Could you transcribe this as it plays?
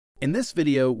In this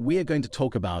video, we are going to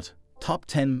talk about top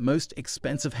 10 most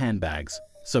expensive handbags.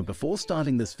 So before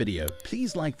starting this video,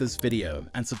 please like this video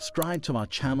and subscribe to our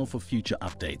channel for future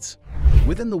updates.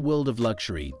 Within the world of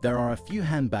luxury, there are a few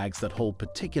handbags that hold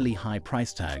particularly high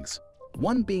price tags.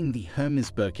 One being the Hermes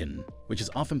Birkin, which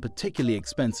is often particularly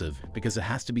expensive because it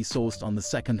has to be sourced on the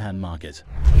second-hand market.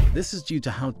 This is due to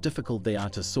how difficult they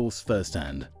are to source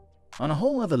firsthand. On a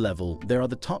whole other level, there are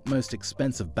the top most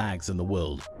expensive bags in the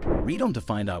world. Read on to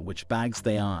find out which bags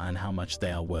they are and how much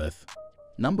they are worth.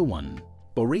 Number 1.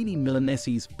 Borini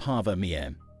Milanesi's Parva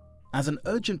Mia. As an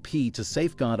urgent plea to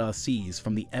safeguard our seas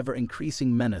from the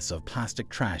ever-increasing menace of plastic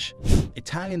trash,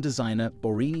 Italian designer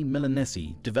Borini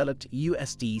Milanesi developed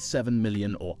USD 7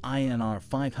 million or INR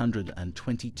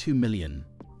 522 million,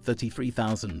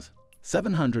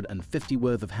 33,750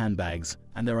 worth of handbags,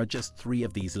 and there are just 3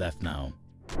 of these left now.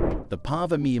 The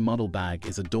Parva Mia model bag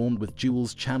is adorned with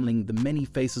jewels channeling the many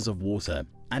faces of water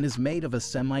and is made of a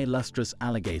semi-lustrous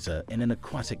alligator in an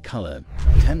aquatic color.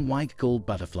 10 white gold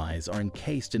butterflies are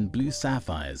encased in blue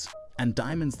sapphires and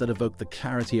diamonds that evoke the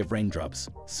clarity of raindrops,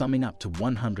 summing up to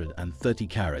 130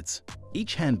 carats.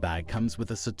 Each handbag comes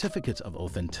with a certificate of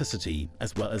authenticity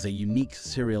as well as a unique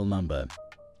serial number.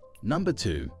 Number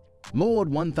 2. Moorward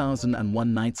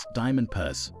 1001 Nights Diamond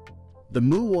Purse. The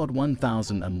Moorward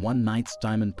 1001 Nights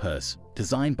Diamond Purse,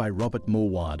 designed by Robert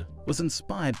Moorward, was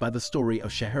inspired by the story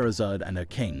of Scheherazade and her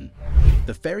king.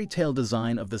 The fairy tale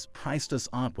design of this priceless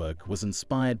artwork was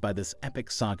inspired by this epic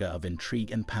saga of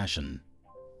intrigue and passion.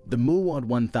 The Moorward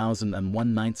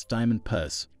 1001 Nights Diamond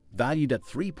Purse, valued at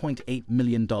 $3.8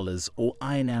 million or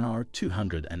INR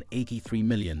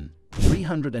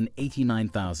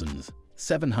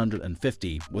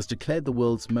 283,389,750, was declared the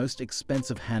world's most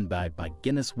expensive handbag by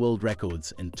Guinness World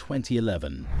Records in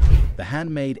 2011. The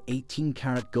handmade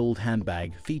 18-karat gold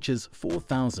handbag features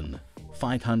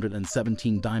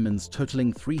 4,517 diamonds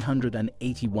totaling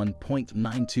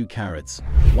 381.92 carats,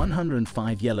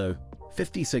 105 yellow,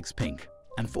 56 pink,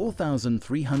 and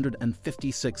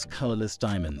 4,356 colorless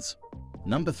diamonds.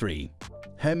 Number 3.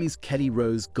 Hermes Kelly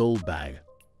Rose Gold Bag.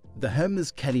 The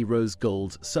Hermes Kelly Rose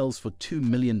Gold sells for $2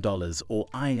 million or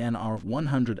INR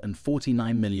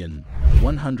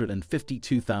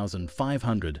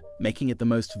 149,152,500, making it the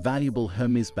most valuable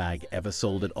Hermes bag ever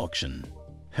sold at auction.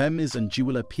 Hermes and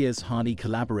jeweler Piers Hardy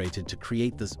collaborated to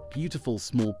create this beautiful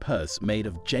small purse made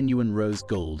of genuine rose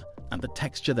gold, and the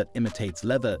texture that imitates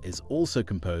leather is also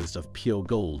composed of pure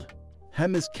gold.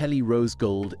 Hermes Kelly Rose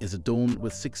Gold is adorned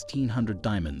with 1,600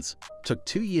 diamonds, took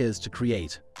 2 years to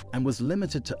create, and was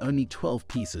limited to only 12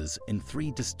 pieces in 3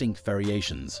 distinct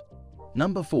variations.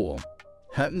 Number 4.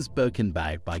 Hermes Birkin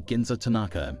Bag by Ginza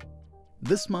Tanaka.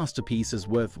 This masterpiece is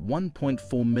worth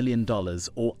 $1.4 million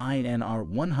or INR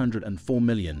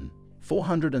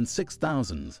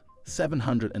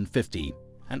 104,406,750,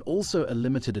 and also a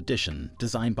limited edition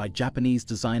designed by Japanese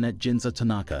designer Ginza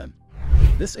Tanaka.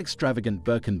 This extravagant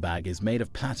Birkin bag is made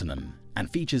of platinum and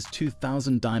features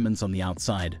 2,000 diamonds on the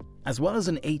outside, as well as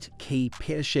an 8K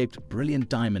pear-shaped brilliant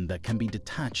diamond that can be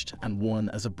detached and worn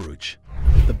as a brooch.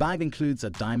 The bag includes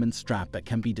a diamond strap that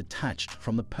can be detached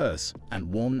from the purse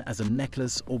and worn as a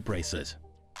necklace or bracelet.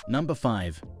 Number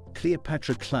 5.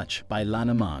 Cleopatra Clutch by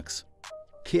Lana Marks.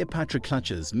 Cleopatra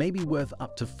clutches may be worth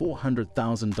up to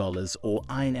 $400,000 or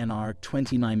INR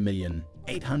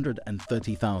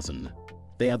 29,830,000.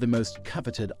 They are the most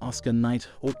coveted Oscar Knight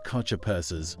haute couture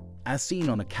purses, as seen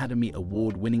on Academy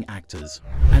Award-winning actors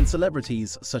and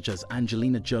celebrities such as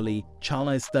Angelina Jolie,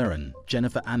 Charlize Theron,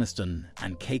 Jennifer Aniston,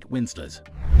 and Kate Winslet.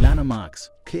 Lana Marks'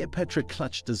 Cleopatra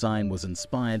clutch design was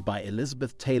inspired by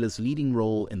Elizabeth Taylor's leading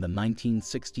role in the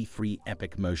 1963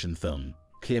 epic motion film,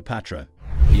 Cleopatra.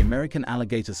 The American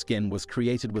alligator skin was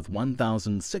created with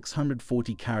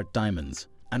 1,640-carat diamonds,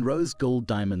 and rose gold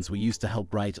diamonds were used to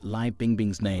help write Lai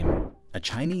Bingbing's name, a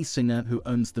Chinese singer who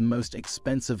owns the most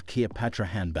expensive Cleopatra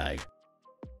handbag.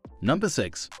 Number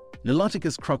 6.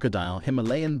 Niloticus Crocodile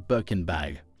Himalayan Birkin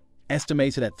Bag.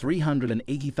 Estimated at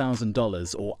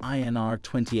 $380,000 or INR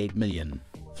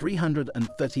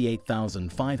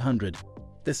 28,338,500,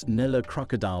 this Nilo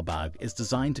crocodile bag is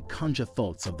designed to conjure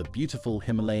thoughts of the beautiful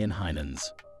Himalayan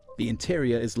highlands. The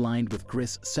interior is lined with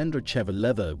gris Sendrocheva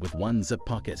leather with 1 zip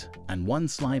pocket and 1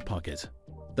 slide pocket.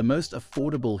 The most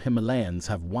affordable Himalayans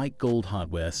have white gold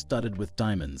hardware studded with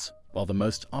diamonds, while the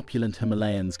most opulent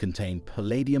Himalayans contain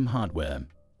palladium hardware.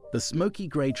 The smoky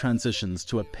gray transitions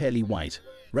to a pearly white,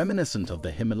 reminiscent of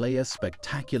the Himalayas'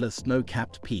 spectacular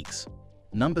snow-capped peaks.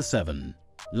 Number 7.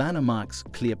 Lana Marks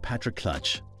Cleopatra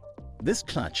Clutch. This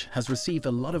clutch has received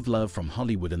a lot of love from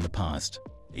Hollywood in the past.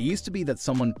 It used to be that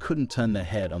someone couldn't turn their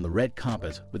head on the red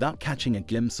carpet without catching a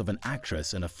glimpse of an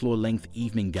actress in a floor-length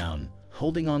evening gown,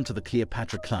 holding on to the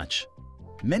Cleopatra clutch.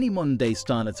 Many modern-day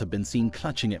starlets have been seen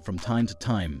clutching it from time to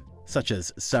time, such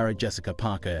as Sarah Jessica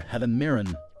Parker, Helen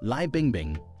Mirren, Lai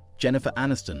Bingbing, Jennifer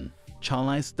Aniston,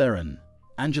 Charlize Theron,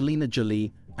 Angelina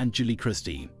Jolie, and Julie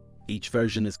Christie. Each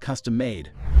version is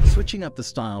custom-made, switching up the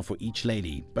style for each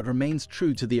lady, but remains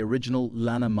true to the original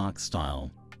Lana Marks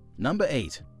style. Number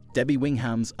 8. Debbie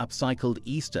Wingham's upcycled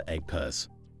Easter egg purse.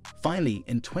 Finally,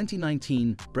 in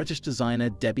 2019, British designer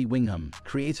Debbie Wingham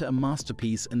created a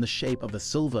masterpiece in the shape of a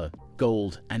silver,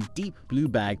 gold, and deep blue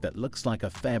bag that looks like a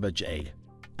Faber jade.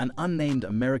 An unnamed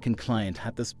American client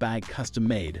had this bag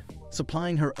custom-made,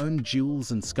 supplying her own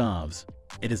jewels and scarves.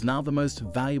 It is now the most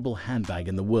valuable handbag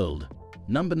in the world.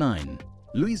 Number 9.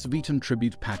 Louis Vuitton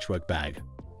Tribute Patchwork Bag.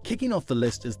 Kicking off the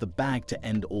list is the bag to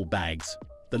end all bags,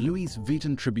 the Louis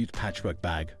Vuitton Tribute Patchwork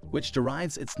Bag, which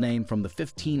derives its name from the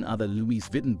 15 other Louis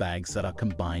Vuitton bags that are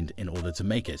combined in order to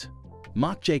make it.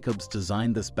 Marc Jacobs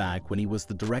designed this bag when he was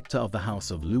the director of the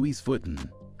House of Louis Vuitton,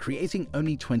 creating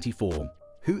only 24.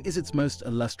 Who is its most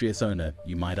illustrious owner,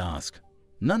 you might ask?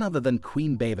 None other than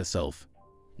Queen Bey herself.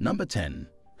 Number 10.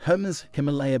 Hermes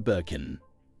Himalaya Birkin.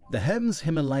 The Hermes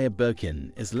Himalaya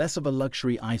Birkin is less of a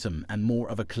luxury item and more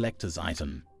of a collector's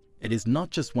item. It is not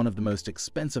just one of the most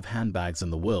expensive handbags in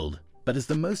the world, but is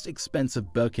the most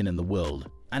expensive Birkin in the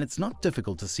world, and it's not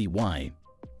difficult to see why.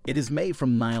 It is made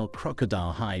from Nile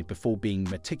crocodile hide before being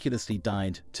meticulously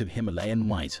dyed to Himalayan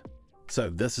white.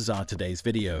 So this is our today's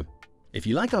video. If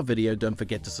you like our video, don't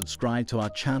forget to subscribe to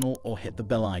our channel or hit the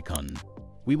bell icon.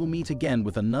 We will meet again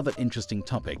with another interesting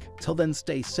topic. Till then,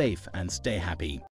 stay safe and stay happy.